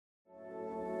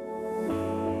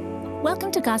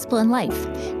Welcome to Gospel in Life.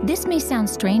 This may sound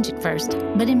strange at first,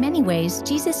 but in many ways,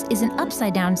 Jesus is an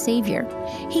upside-down Savior.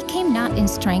 He came not in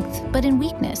strength, but in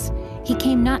weakness. He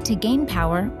came not to gain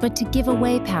power, but to give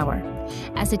away power.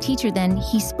 As a teacher then,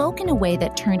 he spoke in a way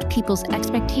that turned people's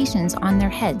expectations on their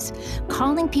heads,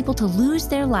 calling people to lose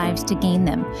their lives to gain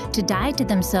them, to die to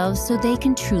themselves so they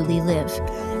can truly live.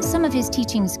 Some of his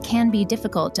teachings can be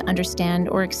difficult to understand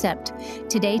or accept.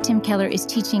 Today, Tim Keller is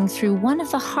teaching through one of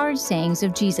the hard sayings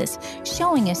of Jesus,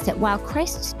 showing us that while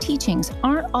Christ's teachings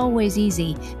aren't always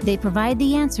easy, they provide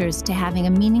the answers to having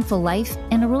a meaningful life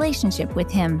and a relationship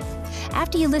with him.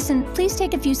 After you listen, please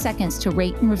take a few seconds to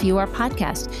rate and review our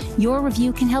podcast. Your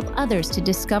review can help others to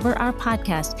discover our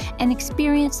podcast and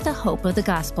experience the hope of the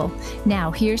gospel. Now,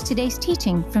 here's today's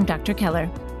teaching from Dr. Keller.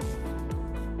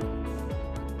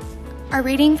 Our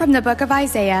reading from the book of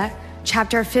Isaiah,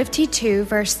 chapter 52,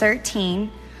 verse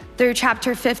 13, through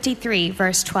chapter 53,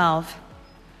 verse 12.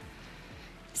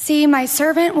 See, my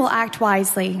servant will act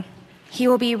wisely. He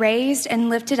will be raised and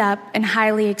lifted up and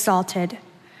highly exalted.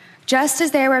 Just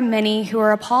as there were many who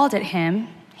were appalled at him,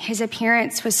 his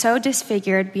appearance was so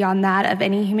disfigured beyond that of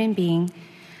any human being,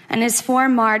 and his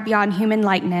form marred beyond human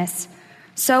likeness.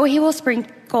 So he will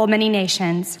sprinkle many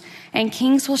nations, and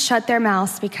kings will shut their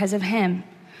mouths because of him.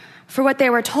 For what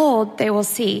they were told, they will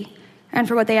see, and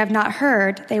for what they have not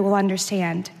heard, they will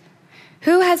understand.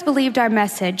 Who has believed our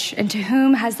message, and to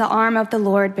whom has the arm of the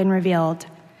Lord been revealed?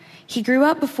 He grew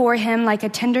up before him like a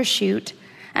tender shoot,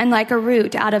 and like a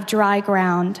root out of dry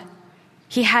ground.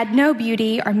 He had no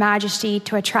beauty or majesty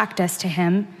to attract us to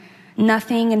him,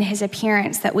 nothing in his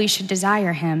appearance that we should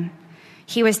desire him.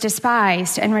 He was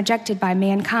despised and rejected by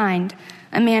mankind,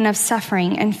 a man of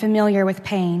suffering and familiar with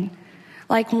pain.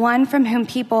 Like one from whom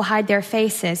people hide their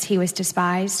faces, he was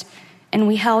despised, and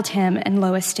we held him in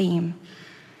low esteem.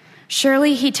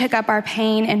 Surely he took up our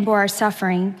pain and bore our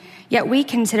suffering, yet we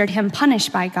considered him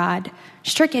punished by God,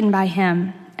 stricken by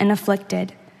him, and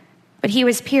afflicted. But he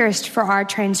was pierced for our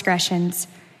transgressions.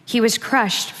 He was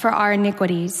crushed for our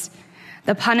iniquities.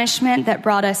 The punishment that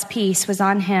brought us peace was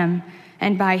on him,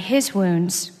 and by his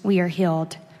wounds we are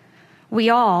healed. We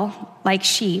all, like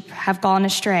sheep, have gone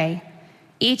astray.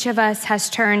 Each of us has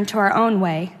turned to our own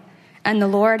way, and the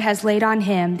Lord has laid on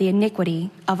him the iniquity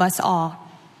of us all.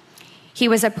 He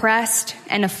was oppressed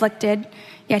and afflicted,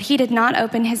 yet he did not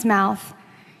open his mouth.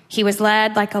 He was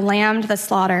led like a lamb to the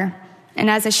slaughter, and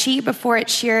as a sheep before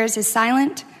its shearers is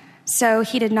silent, so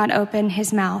he did not open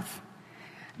his mouth.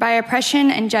 By oppression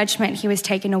and judgment he was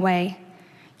taken away.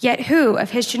 Yet who of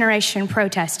his generation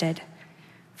protested?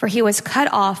 For he was cut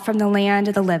off from the land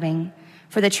of the living.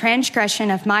 For the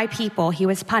transgression of my people he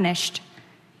was punished.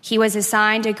 He was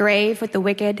assigned a grave with the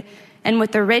wicked and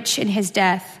with the rich in his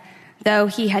death, though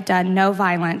he had done no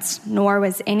violence, nor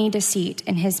was any deceit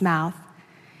in his mouth.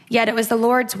 Yet it was the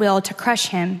Lord's will to crush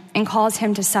him and cause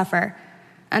him to suffer.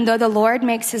 And though the Lord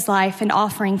makes his life an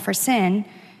offering for sin,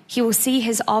 he will see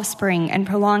his offspring and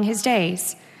prolong his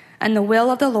days, and the will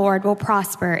of the Lord will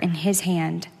prosper in his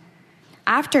hand.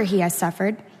 After he has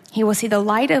suffered, he will see the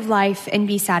light of life and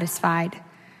be satisfied.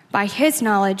 By his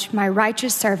knowledge, my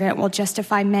righteous servant will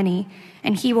justify many,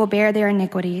 and he will bear their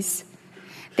iniquities.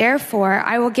 Therefore,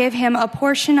 I will give him a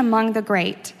portion among the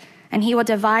great, and he will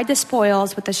divide the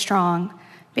spoils with the strong,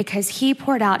 because he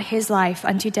poured out his life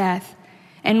unto death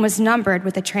and was numbered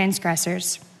with the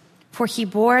transgressors. For he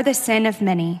bore the sin of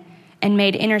many and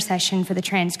made intercession for the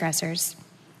transgressors.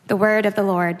 The word of the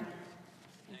Lord.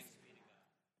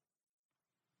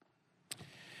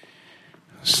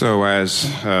 So as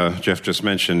Jeff just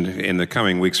mentioned, in the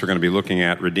coming weeks, we're going to be looking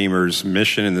at Redeemer's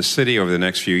mission in the city over the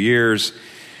next few years.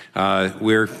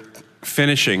 We're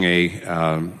finishing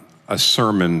a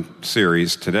sermon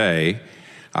series today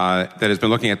that has been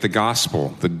looking at the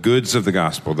gospel, the goods of the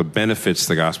gospel, the benefits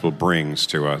the gospel brings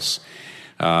to us.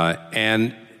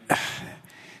 And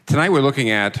tonight we're looking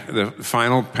at the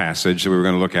final passage that we're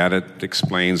going to look at. It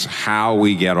explains how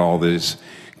we get all these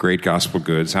great gospel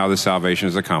goods, how the salvation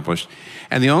is accomplished.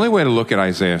 And the only way to look at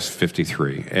Isaiah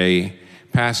 53, a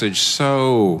passage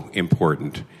so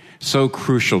important, so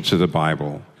crucial to the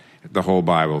Bible, the whole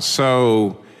Bible,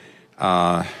 so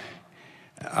deep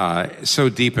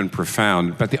and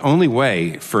profound. But the only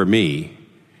way for me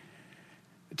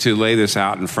to lay this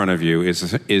out in front of you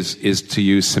is to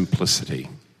use simplicity.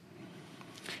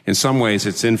 In some ways,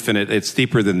 it's infinite, it's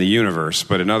deeper than the universe,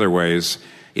 but in other ways,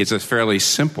 it's a fairly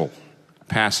simple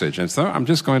passage. And so I'm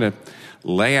just going to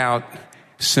lay out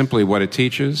simply what it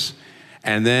teaches,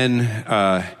 and then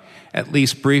at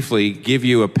least briefly give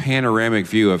you a panoramic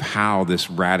view of how this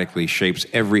radically shapes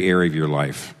every area of your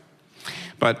life.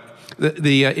 But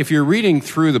if you're reading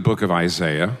through the book of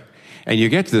Isaiah, And you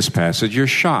get to this passage, you're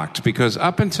shocked, because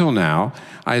up until now,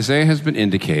 Isaiah has been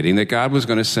indicating that God was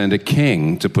going to send a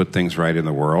king to put things right in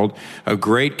the world, a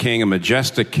great king, a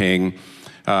majestic king,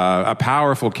 a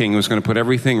powerful king who was going to put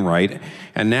everything right.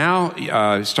 And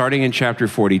now, starting in chapter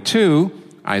 42,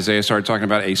 Isaiah started talking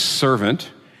about a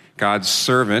servant, God's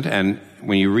servant, and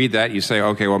when you read that, you say,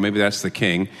 okay, well, maybe that's the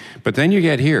king. But then you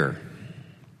get here.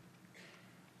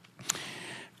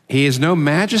 He has no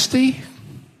majesty.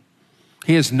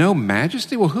 He has no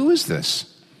majesty? Well, who is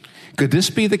this? Could this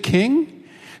be the king?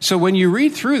 So when you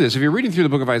read through this, if you're reading through the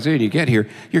book of Isaiah and you get here,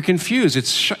 you're confused. It's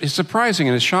surprising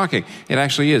and it's shocking. It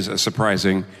actually is a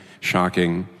surprising,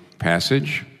 shocking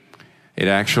passage. It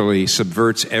actually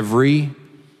subverts every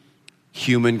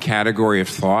human category of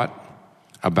thought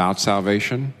about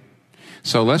salvation.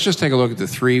 So let's just take a look at the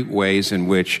three ways in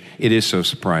which it is so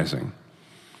surprising.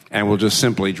 And we'll just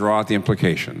simply draw out the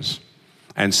implications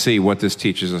and see what this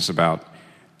teaches us about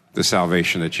the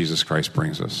salvation that Jesus Christ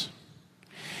brings us.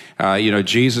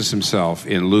 Jesus himself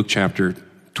in Luke chapter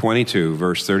 22,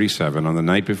 verse 37, on the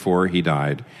night before he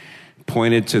died,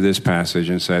 pointed to this passage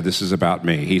and said, this is about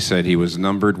me. He said he was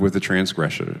numbered with the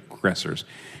transgressors,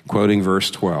 quoting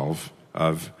verse 12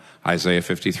 of Isaiah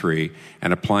 53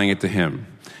 and applying it to him.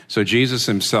 So Jesus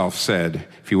himself said,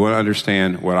 if you want to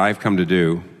understand what I've come to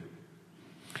do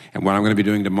and what I'm going to be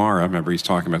doing tomorrow, remember he's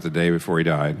talking about the day before he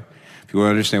died. If you want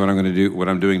to understand what I'm going to do, what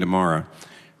I'm doing tomorrow,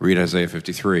 read Isaiah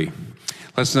 53.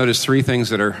 Let's notice three things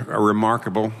that are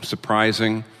remarkable,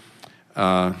 surprising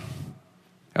about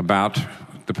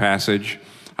the passage.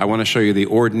 I want to show you the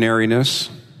ordinariness,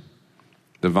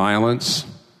 the violence,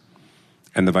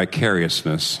 and the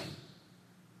vicariousness.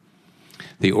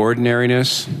 The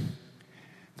ordinariness,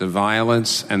 the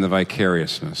violence, and the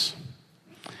vicariousness.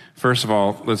 First of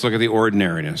all, let's look at the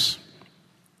ordinariness.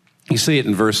 You see it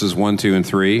in verses 1, 2, and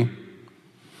 3.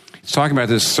 It's talking about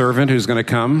this servant who's going to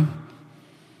come.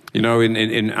 You know,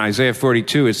 in Isaiah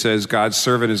 42, it says God's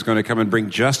servant is going to come and bring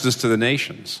justice to the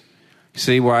nations. You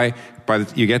see why?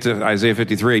 You get to Isaiah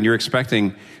 53 and you're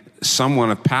expecting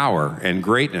someone of power and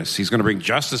greatness. He's going to bring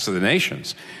justice to the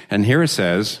nations. And here it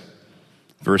says,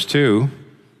 verse 2,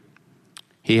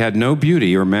 he had no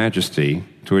beauty or majesty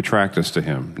to attract us to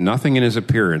him. Nothing in his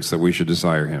appearance that we should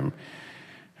desire him.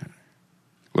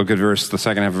 Look at the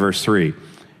second half of verse 3.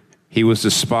 He was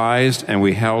despised and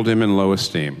we held him in low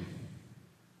esteem.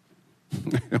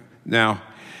 Now,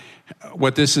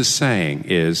 what this is saying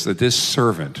is that this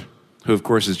servant, who of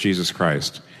course is Jesus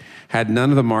Christ, had none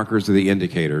of the markers or the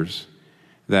indicators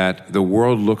that the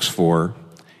world looks for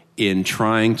in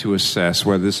trying to assess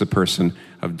whether this is a person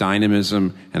of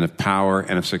dynamism and of power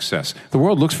and of success. The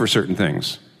world looks for certain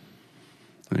things.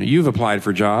 You've applied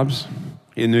for jobs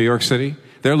in New York City.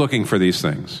 They're looking for these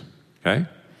things, okay?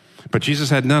 But Jesus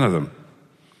had none of them.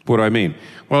 What do I mean?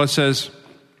 Well, it says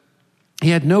he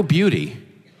had no beauty.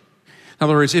 In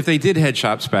other words, if they did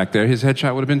headshots back there, his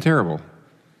headshot would have been terrible.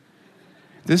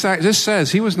 This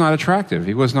says he was not attractive.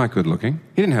 He was not good looking.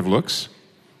 He didn't have looks.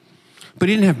 But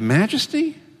he didn't have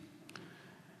majesty.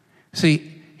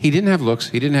 See, he didn't have looks.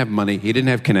 He didn't have money. He didn't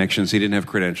have connections. He didn't have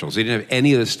credentials. He didn't have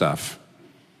any of the stuff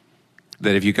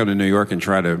that if you come to New York and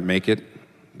try to make it,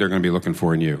 they're going to be looking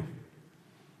for in you.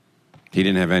 He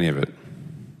didn't have any of it.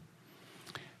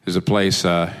 There's a place,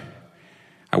 I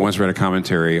once read a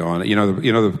commentary on, you know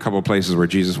the couple of places where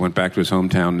Jesus went back to his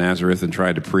hometown, Nazareth, and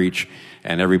tried to preach,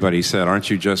 and everybody said, aren't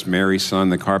you just Mary's son,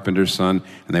 the carpenter's son?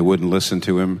 And they wouldn't listen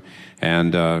to him.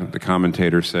 And the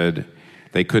commentator said,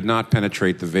 they could not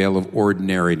penetrate the veil of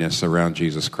ordinariness around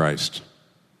Jesus Christ.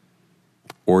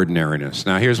 Ordinariness.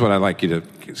 Now, here's what I'd like you to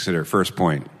consider. First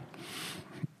point.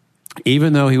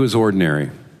 Even though he was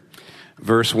ordinary,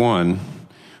 verse 1,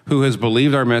 who has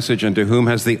believed our message and to whom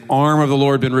has the arm of the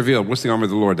Lord been revealed? What's the arm of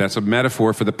the Lord? That's a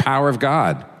metaphor for the power of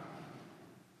God.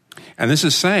 And this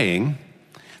is saying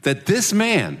that this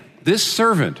man, this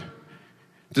servant,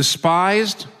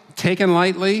 despised, taken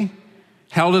lightly,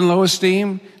 held in low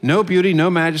esteem, no beauty, no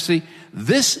majesty,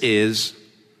 this is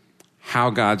how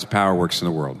God's power works in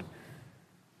the world.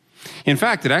 In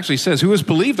fact, it actually says, who has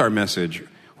believed our message,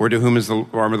 or to whom has the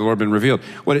arm of the Lord been revealed?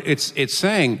 What it's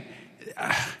saying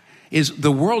is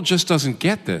the world just doesn't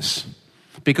get this,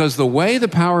 because the way the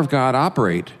power of God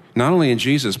operate, not only in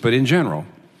Jesus, but in general,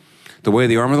 the way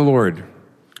the arm of the Lord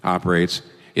operates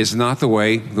is not the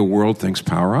way the world thinks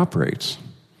power operates.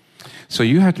 So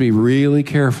you have to be really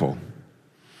careful.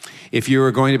 If you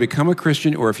are going to become a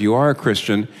Christian, or if you are a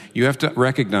Christian, you have to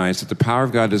recognize that the power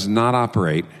of God does not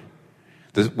operate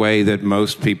the way that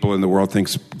most people in the world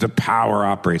thinks the power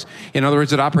operates. In other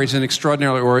words, it operates in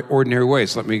extraordinarily ordinary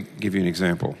ways. Let me give you an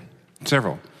example.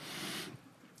 Several.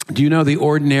 Do you know the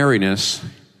ordinariness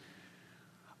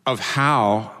of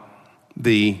how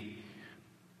the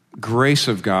grace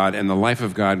of God and the life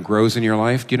of God grows in your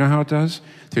life. Do you know how it does?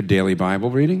 Through daily Bible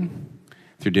reading,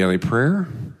 through daily prayer,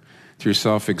 through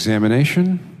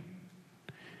self-examination,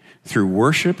 through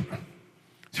worship,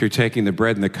 through taking the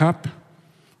bread and the cup,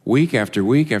 week after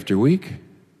week after week,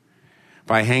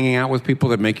 by hanging out with people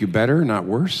that make you better, not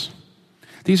worse.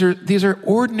 These are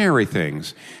ordinary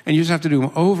things, and you just have to do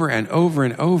them over and over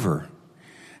and over.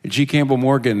 G. Campbell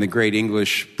Morgan, the great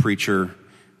English preacher,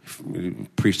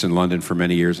 preached in London for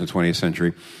many years in the 20th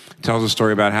century, tells a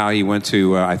story about how he went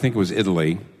to, I think it was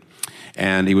Italy,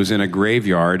 and he was in a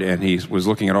graveyard, and he was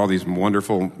looking at all these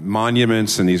wonderful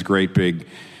monuments and these great big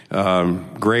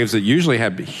graves that usually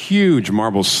had huge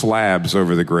marble slabs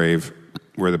over the grave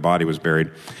where the body was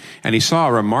buried. And he saw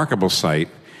a remarkable sight.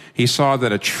 He saw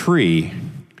that a tree,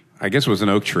 I guess it was an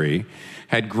oak tree,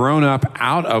 had grown up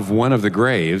out of one of the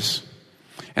graves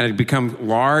and had become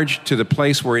large to the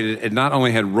place where it not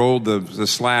only had rolled the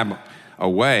slab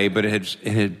away, but it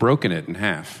had broken it in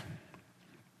half.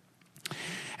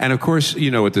 And of course, you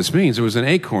know what this means. It was an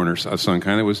acorn or of some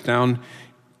kind that was down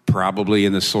probably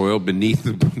in the soil beneath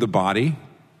the body,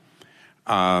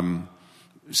 or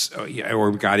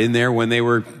got in there when they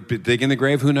were digging the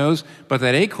grave, who knows? But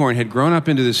that acorn had grown up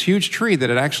into this huge tree that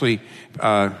had actually,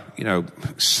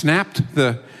 snapped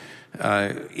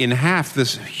in half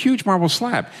this huge marble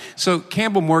slab. So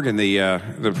Campbell Morgan,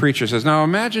 the preacher, says, now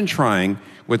imagine trying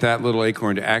with that little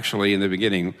acorn to actually, in the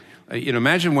beginning,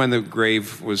 imagine when the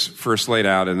grave was first laid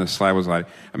out and the slab was laid.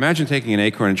 Imagine taking an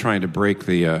acorn and trying to break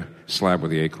the slab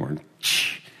with the acorn.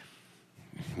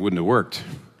 Wouldn't have worked.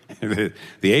 The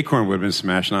acorn would have been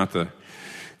smashed, not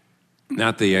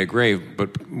the grave.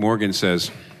 But Morgan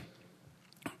says,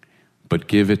 but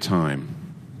give it time.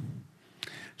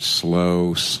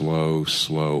 Slow, slow,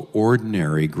 slow,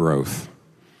 ordinary growth.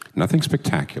 Nothing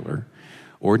spectacular.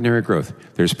 Ordinary growth.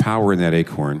 There's power in that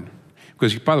acorn.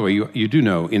 Because, by the way, you do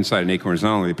know inside an acorn is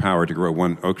not only the power to grow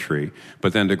one oak tree,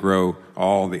 but then to grow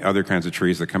all the other kinds of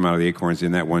trees that come out of the acorns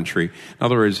in that one tree. In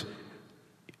other words,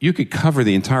 you could cover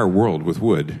the entire world with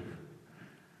wood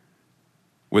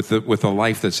with the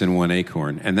life that's in one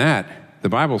acorn. And that, the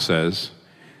Bible says,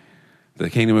 the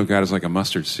kingdom of God is like a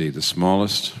mustard seed, the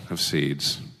smallest of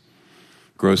seeds,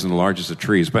 grows in the largest of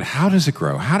trees. But how does it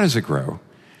grow? How does it grow?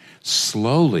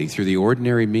 Slowly, through the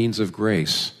ordinary means of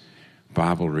grace,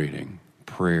 Bible reading,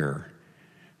 prayer,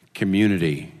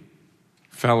 community,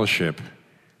 fellowship,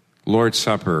 Lord's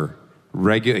Supper,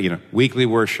 weekly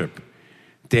worship,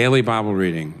 daily Bible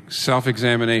reading,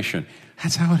 self-examination.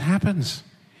 That's how it happens.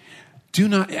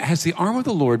 Has the arm of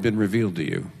the Lord been revealed to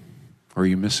you? Or are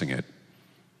you missing it?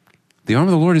 The arm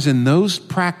of the Lord is in those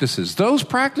practices. Those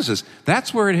practices,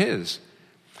 that's where it is.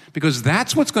 Because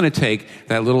that's what's going to take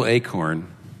that little acorn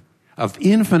of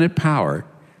infinite power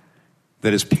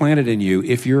that is planted in you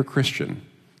if you're a Christian.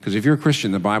 Because if you're a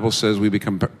Christian, the Bible says we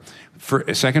become,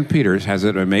 2 Peter has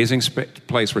an amazing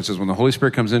place where it says when the Holy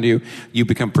Spirit comes into you, you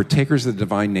become partakers of the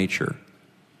divine nature.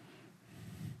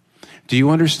 Do you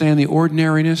understand the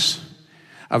ordinariness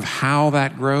of how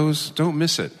that grows? Don't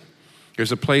miss it.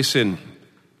 There's a place in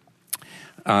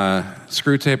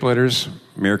Screwtape Letters,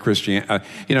 Mere Christianity.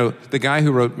 The guy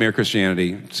who wrote Mere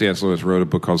Christianity, C.S. Lewis, wrote a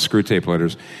book called Screwtape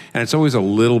Letters, and it's always a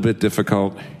little bit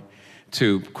difficult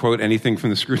to quote anything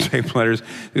from the Screwtape Letters,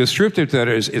 because Screwtape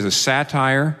Letters is a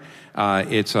satire.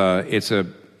 They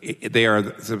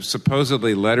are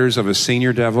supposedly letters of a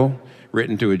senior devil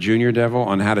written to a junior devil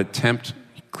on how to tempt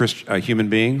human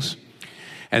beings.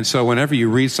 And so whenever you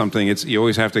read something, you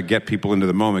always have to get people into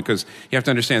the moment, because you have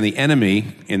to understand the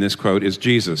enemy in this quote is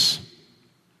Jesus.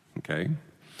 Okay?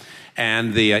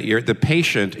 And the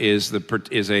patient is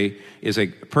a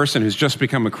person who's just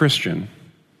become a Christian.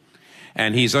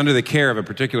 And he's under the care of a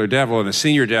particular devil, and a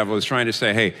senior devil is trying to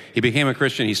say, hey, he became a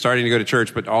Christian, he's starting to go to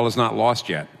church, but all is not lost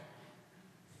yet.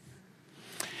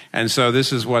 And so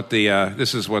this is what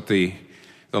the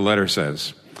letter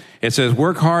says. It says,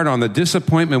 work hard on the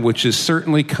disappointment which is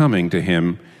certainly coming to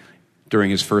him during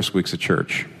his first weeks of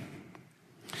church.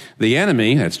 The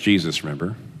enemy, that's Jesus,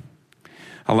 remember,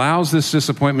 allows this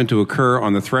disappointment to occur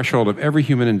on the threshold of every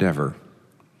human endeavor.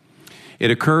 It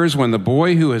occurs when the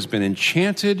boy who has been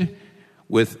enchanted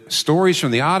with stories from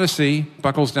the Odyssey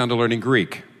buckles down to learning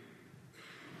Greek.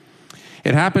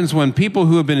 It happens when people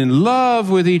who have been in love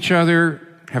with each other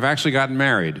have actually gotten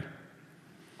married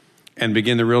and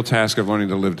begin the real task of learning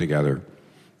to live together.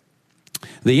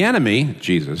 The enemy,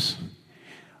 Jesus,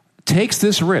 takes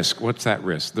this risk. What's that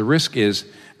risk? The risk is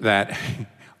that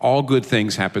all good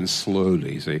things happen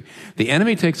slowly, see? The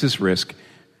enemy takes this risk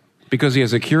because he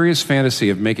has a curious fantasy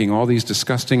of making all these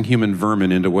disgusting human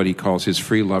vermin into what he calls his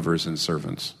free lovers and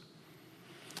servants.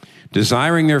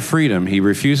 Desiring their freedom, he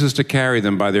refuses to carry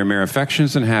them by their mere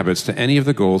affections and habits to any of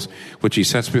the goals which he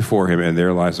sets before him, and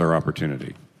there lies our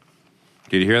opportunity.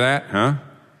 Did you hear that? Huh?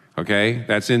 Okay,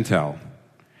 that's intel.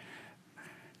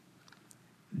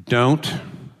 Don't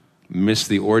miss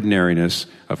the ordinariness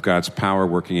of God's power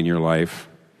working in your life,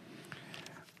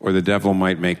 or the devil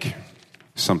might make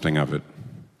something of it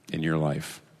in your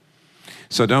life.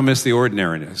 So don't miss the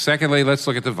ordinariness. Secondly, let's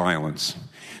look at the violence.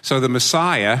 So the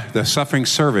Messiah, the suffering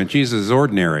servant, Jesus is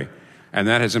ordinary, and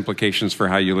that has implications for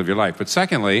how you live your life. But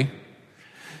secondly,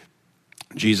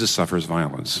 Jesus suffers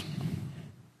violence.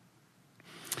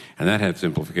 And that has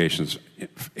implications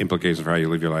for how you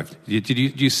live your life. Do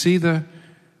you see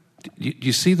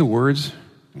the words,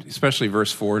 especially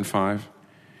verse 4 and 5?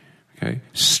 Okay,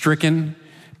 stricken,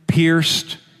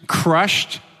 pierced,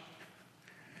 crushed.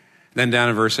 Then down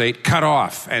in verse 8, cut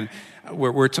off. And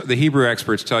the Hebrew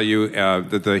experts tell you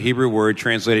that the Hebrew word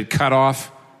translated cut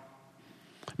off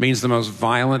means the most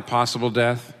violent possible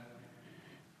death.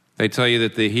 They tell you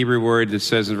that the Hebrew word that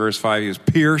says in verse 5 is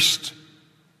pierced.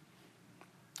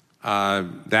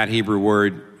 That Hebrew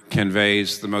word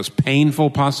conveys the most painful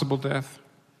possible death.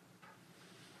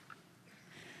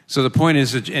 So the point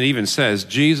is, it even says,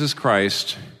 Jesus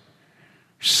Christ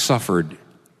suffered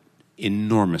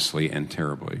enormously and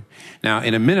terribly. Now,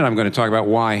 in a minute, I'm going to talk about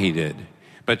why he did.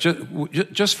 But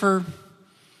just for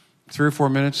 3 or 4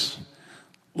 minutes,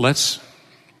 let's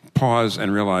pause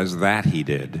and realize that he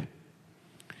did.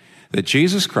 That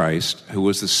Jesus Christ, who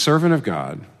was the servant of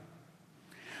God,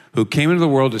 who came into the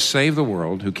world to save the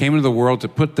world, who came into the world to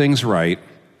put things right,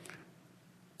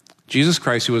 Jesus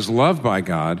Christ, who was loved by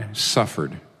God,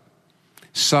 suffered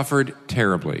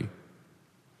terribly.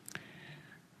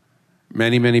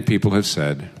 Many, many people have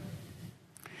said,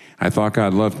 I thought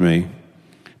God loved me,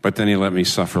 but then he let me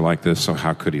suffer like this, so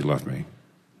how could he love me?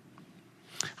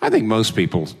 I think most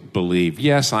people believe,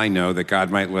 yes, I know that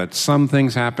God might let some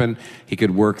things happen. He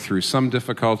could work through some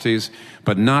difficulties,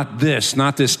 but not this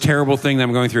terrible thing that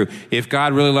I'm going through. If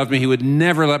God really loved me, he would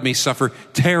never let me suffer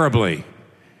terribly.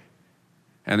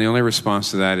 And the only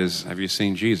response to that is, have you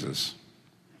seen Jesus?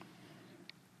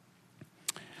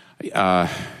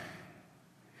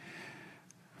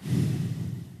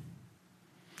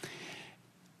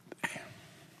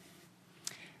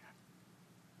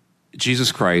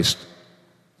 Jesus Christ,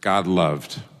 God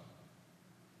loved.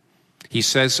 He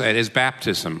says at his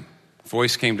baptism, a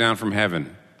voice came down from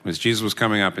heaven. As Jesus was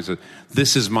coming up, he said,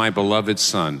 "This is my beloved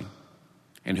Son,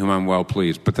 in whom I'm well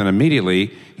pleased." But then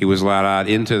immediately he was let out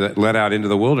into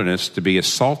the wilderness to be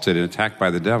assaulted and attacked by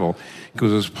the devil,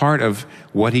 because it was part of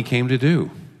what he came to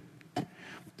do.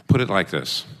 Put it like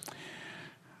this.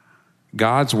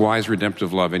 God's wise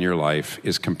redemptive love in your life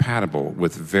is compatible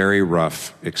with very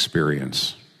rough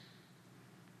experience.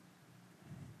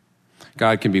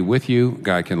 God can be with you,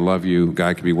 God can love you,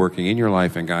 God can be working in your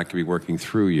life, and God can be working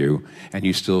through you, and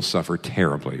you still suffer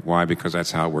terribly. Why? Because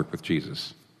that's how it worked with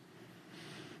Jesus.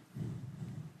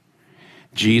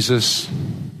 Jesus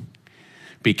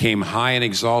became high and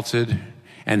exalted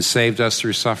and saved us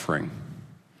through suffering.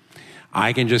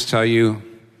 I can just tell you,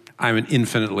 I'm an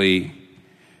infinitely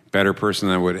better person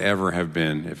than I would ever have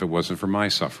been if it wasn't for my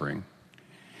suffering.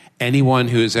 Anyone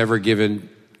who has ever given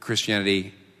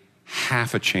Christianity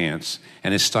half a chance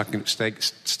and is stuck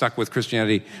with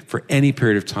Christianity for any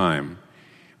period of time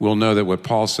will know that what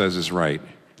Paul says is right,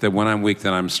 that when I'm weak,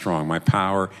 then I'm strong. My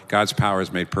power, God's power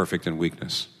is made perfect in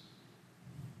weakness.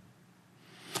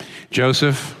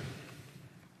 Joseph,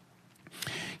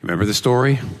 you remember the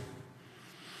story?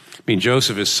 I mean,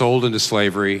 Joseph is sold into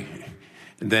slavery,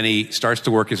 and then he starts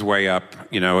to work his way up,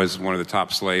 as one of the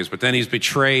top slaves, but then he's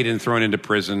betrayed and thrown into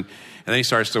prison, and then he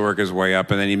starts to work his way up,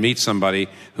 and then he meets somebody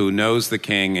who knows the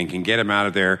king and can get him out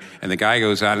of there, and the guy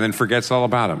goes out and then forgets all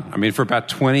about him. I mean, for about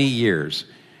 20 years,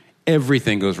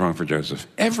 everything goes wrong for Joseph.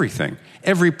 Everything.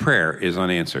 Every prayer is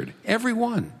unanswered. Every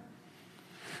one.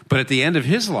 But at the end of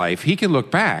his life, he can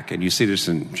look back, and you see this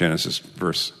in Genesis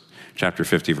chapter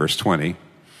 50, verse 20.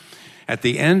 At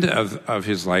the end of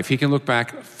his life, he can look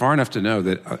back far enough to know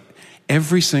that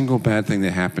every single bad thing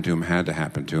that happened to him had to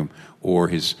happen to him, or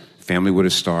his family would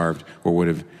have starved, or would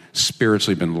have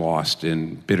spiritually been lost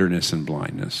in bitterness and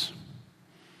blindness.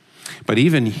 But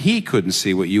even he couldn't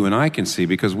see what you and I can see,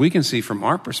 because we can see from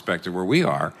our perspective where we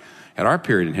are, at our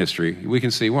period in history, we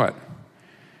can see what?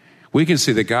 We can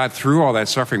see that God, through all that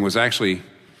suffering, was actually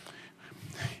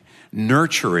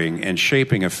nurturing and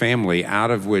shaping a family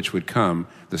out of which would come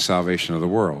the salvation of the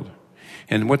world.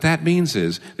 And what that means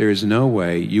is there is no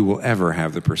way you will ever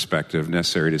have the perspective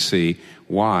necessary to see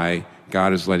why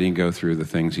God is letting you go through the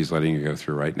things he's letting you go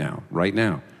through right now. Right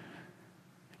now.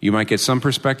 You might get some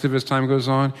perspective as time goes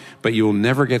on, but you will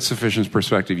never get sufficient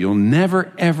perspective. You'll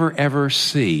never, ever, ever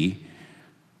see,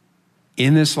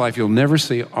 in this life, you'll never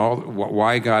see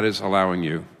why God is allowing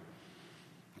you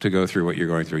to go through what you're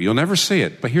going through. You'll never see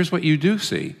it, but here's what you do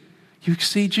see. You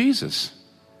see Jesus.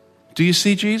 Do you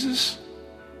see Jesus?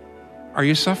 Are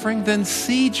you suffering? Then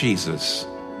see Jesus.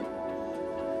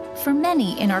 For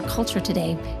many in our culture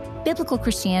today, biblical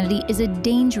Christianity is a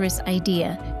dangerous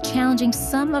idea, challenging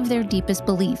some of their deepest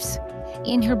beliefs.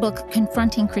 In her book,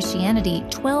 Confronting Christianity,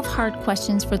 12 Hard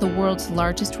Questions for the World's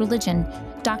Largest Religion,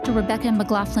 Dr. Rebecca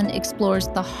McLaughlin explores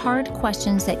the hard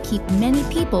questions that keep many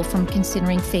people from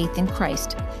considering faith in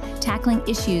Christ, tackling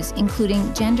issues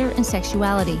including gender and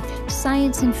sexuality,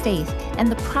 science and faith,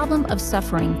 and the problem of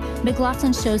suffering.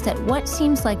 McLaughlin shows that what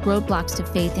seems like roadblocks to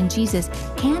faith in Jesus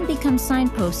can become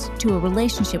signposts to a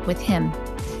relationship with him.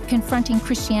 Confronting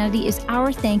Christianity is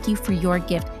our thank you for your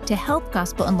gift to help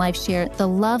Gospel in Life share the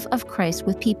love of Christ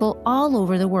with people all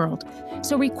over the world.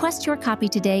 So request your copy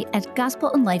today at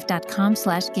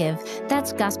gospelinlife.com/give.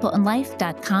 That's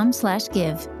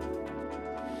gospelinlife.com/give.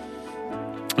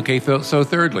 Okay, so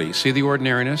thirdly, see the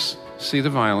ordinariness, see the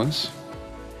violence,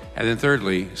 and then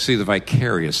thirdly, see the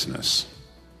vicariousness.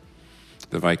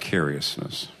 The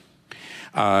vicariousness.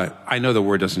 I know the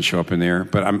word doesn't show up in there,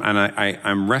 but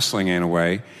I'm wrestling in a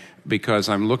way because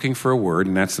I'm looking for a word,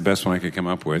 and that's the best one I could come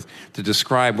up with, to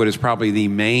describe what is probably the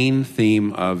main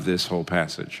theme of this whole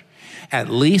passage. At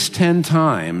least 10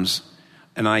 times,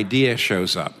 an idea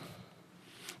shows up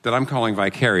that I'm calling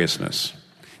vicariousness.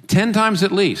 10 times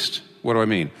at least. What do I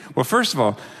mean? Well, first of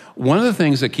all, one of the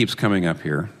things that keeps coming up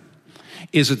here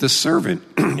is that the servant,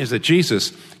 is that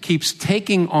Jesus keeps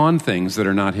taking on things that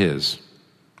are not his.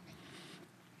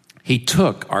 He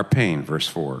took our pain, verse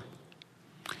 4.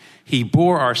 He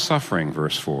bore our suffering,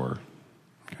 verse 4.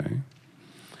 Okay.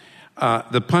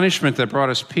 The punishment that brought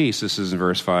us peace, this is in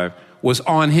verse 5, was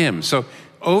on him. So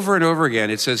over and over again,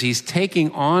 it says he's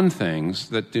taking on things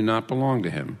that do not belong to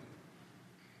him.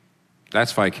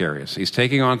 That's vicarious. He's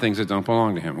taking on things that don't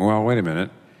belong to him. Well, wait a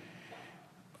minute.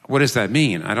 What does that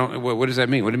mean? What does that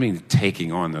mean? What do you mean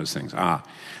taking on those things?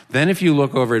 Then if you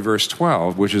look over at verse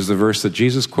 12, which is the verse that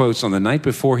Jesus quotes on the night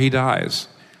before he dies,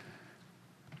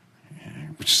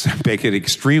 which makes it an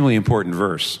extremely important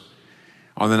verse.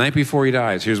 On the night before he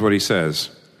dies, here's what he says.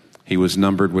 He was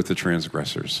numbered with the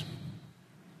transgressors.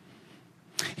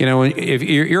 You know, if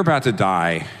you're about to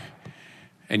die,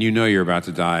 and you know you're about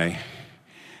to die,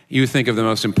 you think of the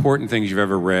most important things you've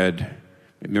ever read,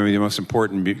 maybe the most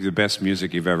important, the best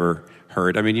music you've ever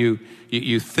heard. I mean,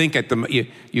 you think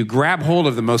you grab hold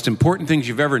of the most important things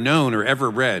you've ever known or ever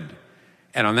read.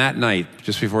 And on that night,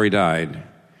 just before he died,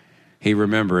 he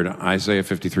remembered Isaiah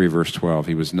 53, verse 12.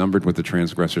 He was numbered with the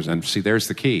transgressors. And see, there's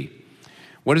the key.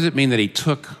 What does it mean that he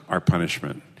took our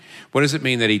punishment? What does it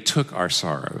mean that he took our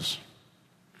sorrows?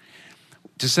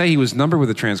 To say he was numbered with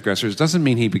the transgressors doesn't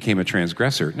mean he became a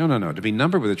transgressor. No. To be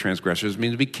numbered with the transgressors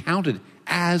means to be counted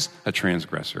as a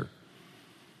transgressor.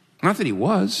 Not that he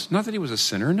was a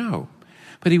sinner, no.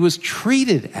 But he was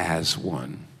treated as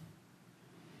one.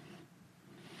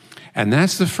 And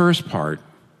that's the first part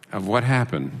of what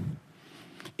happened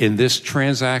in this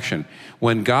transaction.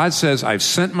 When God says, I've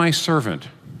sent my servant,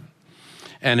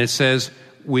 and it says,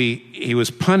 he was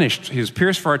punished, he was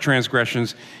pierced for our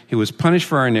transgressions, he was punished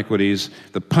for our iniquities,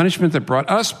 the punishment that brought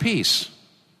us peace.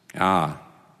 So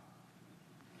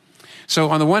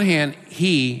on the one hand,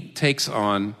 he takes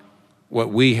on what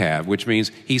we have, which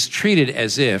means he's treated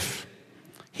as if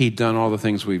he'd done all the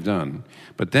things we've done.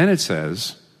 But then it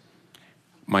says,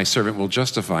 my servant will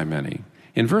justify many.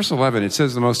 In verse 11, it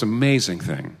says the most amazing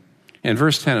thing. In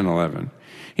verse 10 and 11,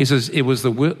 he says, it was the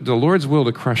Lord's will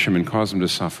to crush him and cause him to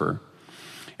suffer.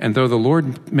 And though the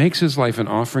Lord makes his life an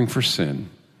offering for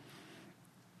sin,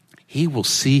 he will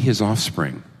see his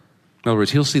offspring. In other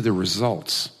words, he'll see the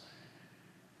results.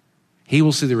 He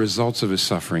will see the results of his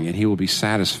suffering, and he will be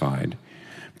satisfied.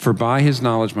 For by his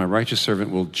knowledge, my righteous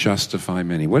servant will justify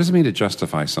many. What does it mean to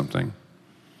justify something?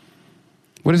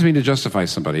 What does it mean to justify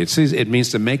somebody? It means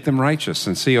to make them righteous.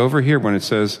 And see over here when it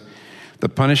says, the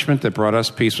punishment that brought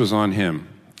us peace was on him.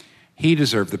 He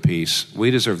deserved the peace. We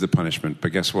deserve the punishment.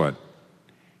 But guess what?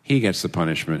 He gets the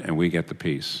punishment and we get the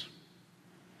peace.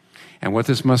 And what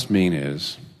this must mean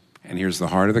is, and here's the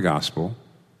heart of the gospel,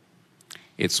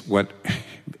 it's what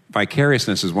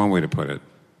vicariousness is one way to put it.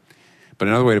 But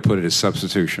another way to put it is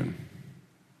substitution.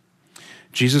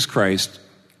 Jesus Christ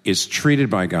is treated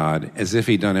by God as if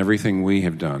he'd done everything we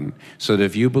have done, so that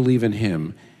if you believe in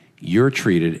him, you're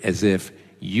treated as if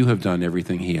you have done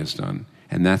everything he has done.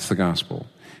 And that's the gospel.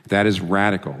 That is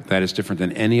radical. That is different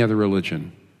than any other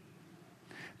religion.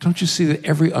 Don't you see that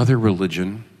every other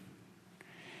religion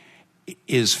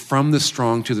is from the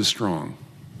strong to the strong?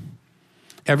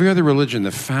 Every other religion,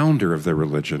 the founder of the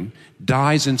religion,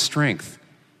 dies in strength,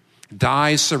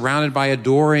 dies surrounded by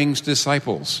adoring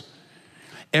disciples.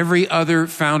 Every other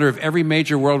founder of every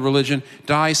major world religion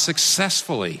dies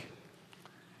successfully,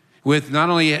 with not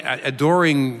only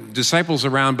adoring disciples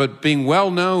around, but being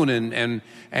well known and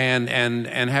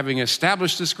having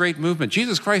established this great movement.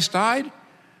 Jesus Christ died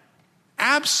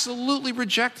absolutely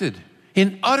rejected,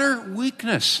 in utter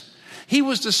weakness. He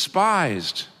was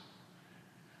despised.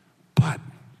 But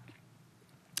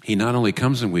he not only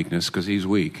comes in weakness because he's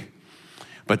weak,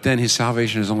 but then his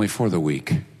salvation is only for the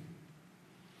weak.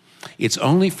 It's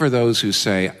only for those who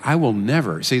say, I will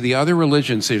never. See, the other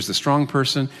religion says the strong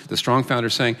person, the strong founder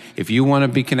saying, if you want to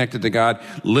be connected to God,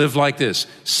 live like this.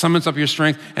 Summons up your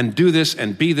strength and do this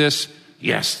and be this.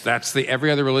 Yes, that's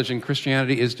every other religion.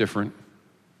 Christianity is different.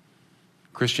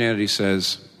 Christianity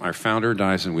says our founder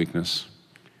dies in weakness,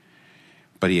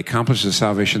 but he accomplishes a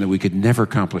salvation that we could never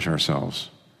accomplish ourselves.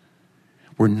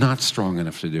 We're not strong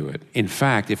enough to do it. In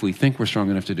fact, if we think we're strong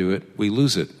enough to do it, we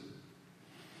lose it.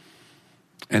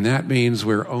 And that means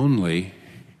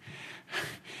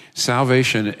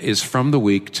salvation is from the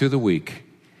weak to the weak.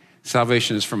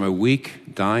 Salvation is from a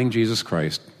weak, dying Jesus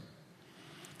Christ,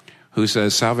 who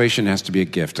says salvation has to be a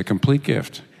gift, a complete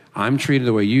gift. I'm treated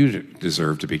the way you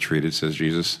deserve to be treated, says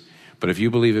Jesus. But if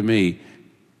you believe in me,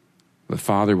 the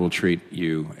Father will treat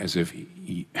you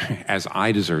as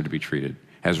I deserve to be treated,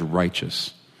 as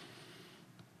righteous.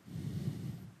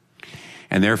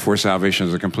 And therefore, salvation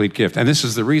is a complete gift. And this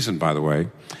is the reason, by the way,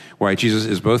 why Jesus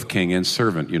is both king and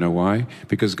servant. You know why?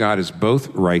 Because God is both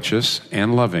righteous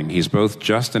and loving. He's both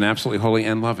just and absolutely holy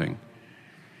and loving.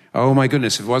 Oh my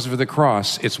goodness, if it wasn't for the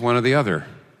cross, it's one or the other.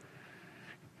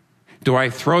 Do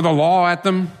I throw the law at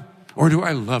them, or do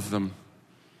I love them?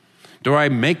 Do I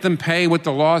make them pay what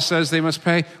the law says they must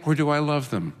pay, or do I love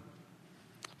them?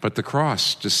 But the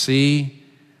cross, to see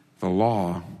the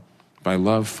law by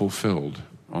love fulfilled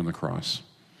on the cross,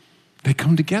 they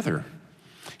come together.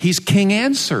 He's king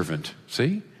and servant,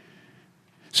 see?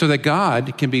 So that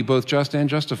God can be both just and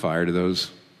justifier to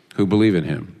those who believe in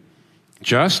him.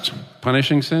 Just,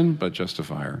 punishing sin, but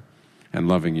justifier and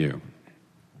loving you.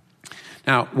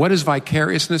 Now, what does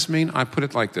vicariousness mean? I put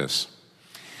it like this.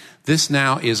 This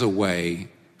now is a way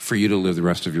for you to live the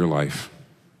rest of your life.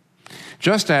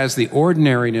 Just as the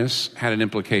ordinariness had an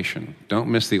implication. Don't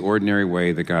miss the ordinary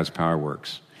way that God's power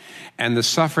works. And the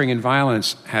suffering and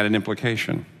violence had an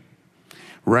implication.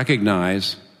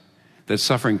 Recognize that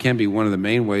suffering can be one of the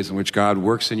main ways in which God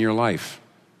works in your life.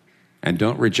 And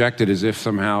don't reject it as if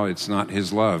somehow it's not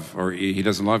his love, or he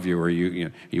doesn't love you, or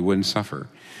you wouldn't suffer.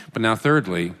 But now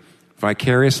thirdly,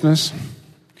 vicariousness.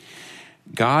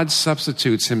 God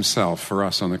substitutes himself for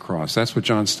us on the cross. That's what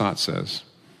John Stott says.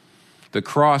 The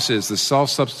cross is the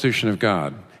self-substitution of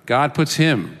God. God puts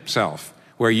himself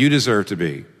where you deserve to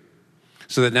be,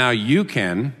 so that now you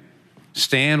can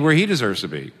stand where he deserves to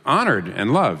be, honored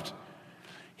and loved.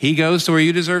 He goes to where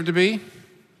you deserve to be,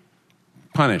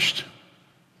 punished,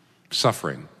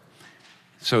 suffering,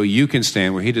 so you can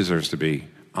stand where he deserves to be,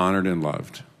 honored and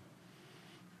loved.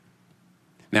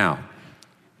 Now,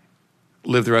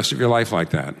 live the rest of your life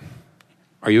like that.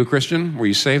 Are you a Christian? Were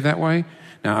you saved that way?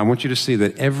 Now, I want you to see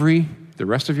that the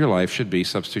rest of your life should be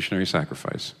substitutionary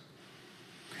sacrifice.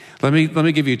 Let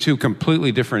me give you two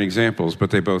completely different examples, but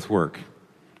they both work.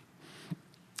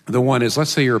 The one is,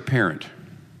 let's say you're a parent,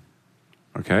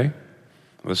 okay?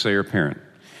 Let's say you're a parent,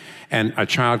 and a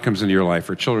child comes into your life,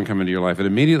 or children come into your life, and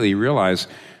immediately you realize,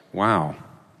 wow,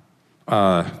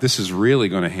 this is really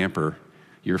going to hamper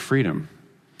your freedom.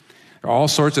 There are all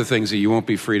sorts of things that you won't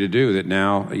be free to do that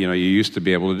now, you used to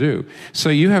be able to do. So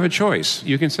you have a choice.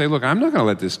 You can say, look, I'm not going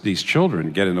to let these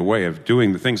children get in the way of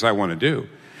doing the things I want to do.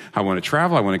 I want to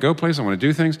travel, I want to go places, I want to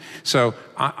do things. So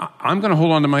I'm going to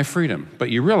hold on to my freedom. But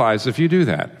you realize if you do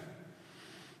that,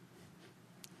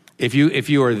 if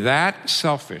you are that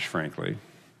selfish, frankly,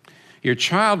 your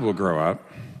child will grow up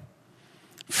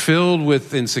filled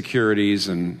with insecurities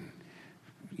and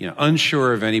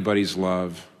unsure of anybody's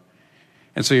love.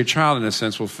 And so your child, in a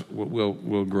sense,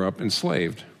 will grow up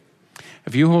enslaved.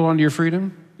 If you hold on to your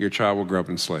freedom, your child will grow up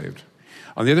enslaved.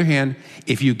 On the other hand,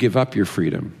 if you give up your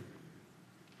freedom,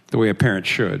 the way a parent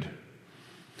should,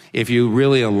 if you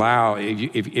really allow,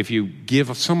 if you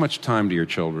give so much time to your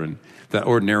children that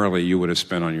ordinarily you would have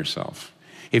spent on yourself,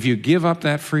 if you give up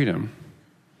that freedom,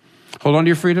 Hold on to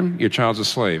your freedom, your child's a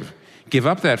slave. Give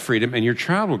up that freedom, and your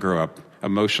child will grow up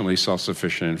emotionally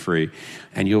self-sufficient and free,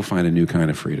 and you'll find a new kind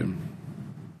of freedom.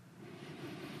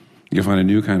 You'll find a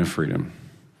new kind of freedom.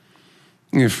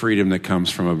 A freedom that comes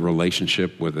from a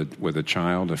relationship with a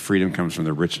child. A freedom comes from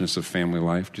the richness of family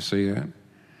life. Do you see that?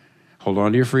 Hold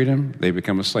on to your freedom, they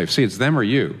become a slave. See, it's them or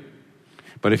you.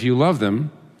 But if you love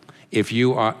them,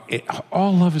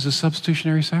 all love is a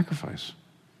substitutionary sacrifice.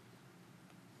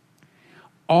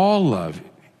 All love,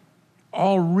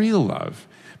 all real love,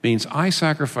 means I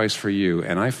sacrifice for you,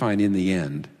 and I find in the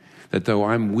end that though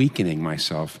I'm weakening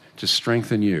myself to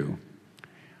strengthen you,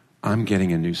 I'm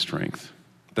getting a new strength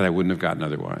that I wouldn't have gotten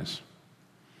otherwise.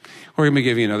 Or let me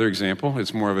give you another example.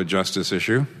 It's more of a justice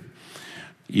issue.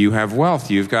 You have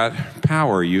wealth, you've got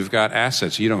power, you've got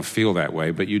assets. You don't feel that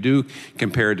way, but you do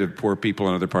compared to poor people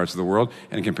in other parts of the world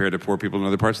and compared to poor people in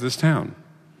other parts of this town.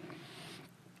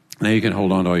 Now you can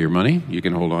hold on to all your money, you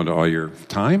can hold on to all your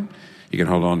time, you can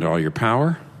hold on to all your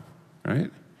power, right?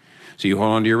 So you hold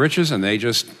on to your riches and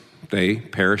they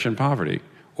perish in poverty.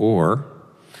 Or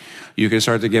you can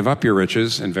start to give up your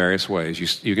riches in various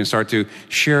ways. You can start to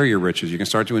share your riches. You can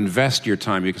start to invest your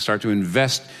time. You can start to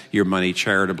invest your money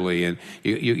charitably. And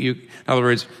in other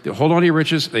words, hold on to your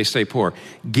riches, they stay poor.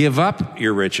 Give up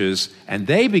your riches, and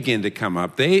they begin to come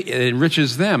up. It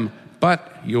enriches them,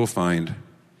 but you'll find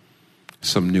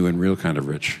some new and real kind of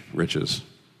riches.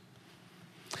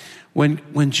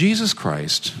 When Jesus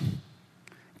Christ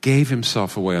gave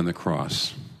himself away on the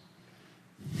cross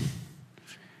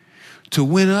to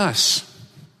win us,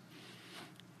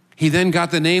 he then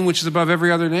got the name which is above every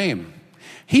other name.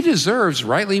 He deserves,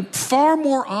 rightly, far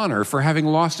more honor for having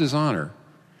lost his honor.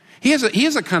 He has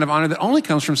a kind of honor that only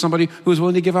comes from somebody who is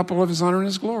willing to give up all of his honor and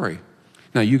his glory.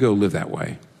 Now you go live that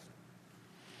way.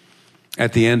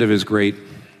 At the end of his great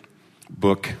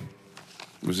book,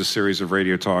 it was a series of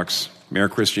radio talks, Mere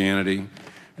Christianity,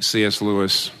 C.S.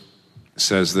 Lewis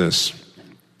says this: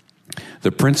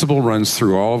 the principle runs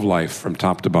through all of life from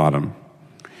top to bottom.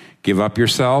 Give up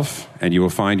yourself, and you will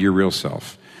find your real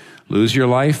self. Lose your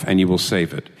life, and you will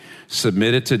save it.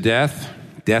 Submit it to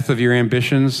death of your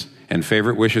ambitions and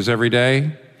favorite wishes every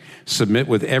day. Submit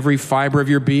with every fiber of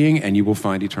your being, and you will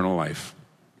find eternal life.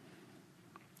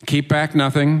 Keep back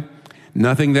nothing.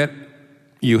 Nothing that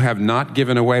you have not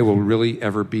given away will really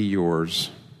ever be yours.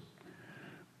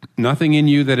 Nothing in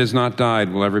you that has not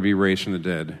died will ever be raised from the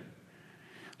dead.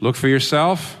 Look for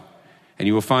yourself, and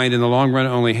you will find in the long run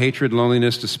only hatred,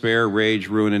 loneliness, despair, rage,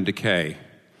 ruin, and decay.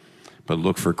 But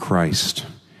look for Christ,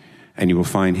 and you will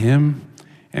find him,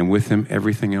 and with him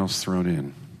everything else thrown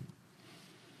in.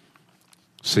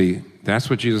 See, that's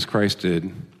what Jesus Christ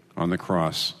did on the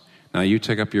cross. Now you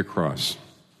take up your cross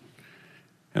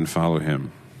and follow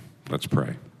him. Let's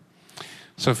pray.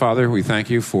 So, Father, we thank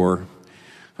you for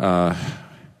not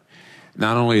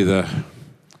only the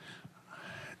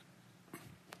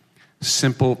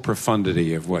simple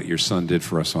profundity of what your son did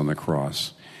for us on the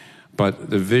cross, but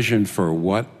the vision for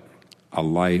what a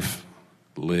life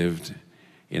lived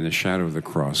in the shadow of the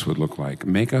cross would look like.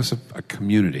 Make us a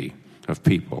community of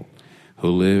people who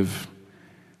live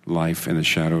life in the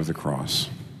shadow of the cross,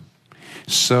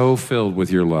 so filled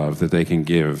with your love that they can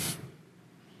give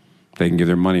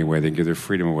their money away, they can give their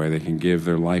freedom away, they can give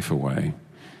their life away,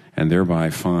 and thereby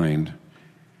find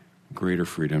greater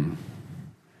freedom,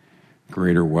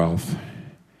 greater wealth,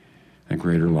 and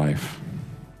greater life.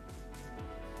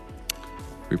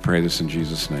 We pray this in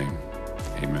Jesus' name.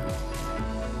 Amen.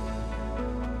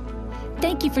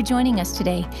 Thank you for joining us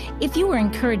today. If you were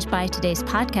encouraged by today's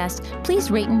podcast,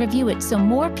 please rate and review it so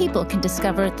more people can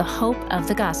discover the hope of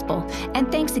the gospel.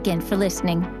 And thanks again for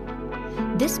listening.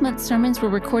 This month's sermons were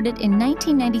recorded in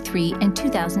 1993 and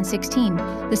 2016.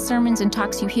 The sermons and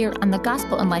talks you hear on the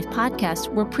Gospel and Life podcast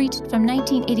were preached from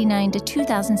 1989 to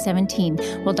 2017,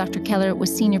 while Dr. Keller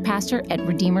was senior pastor at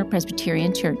Redeemer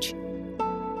Presbyterian Church.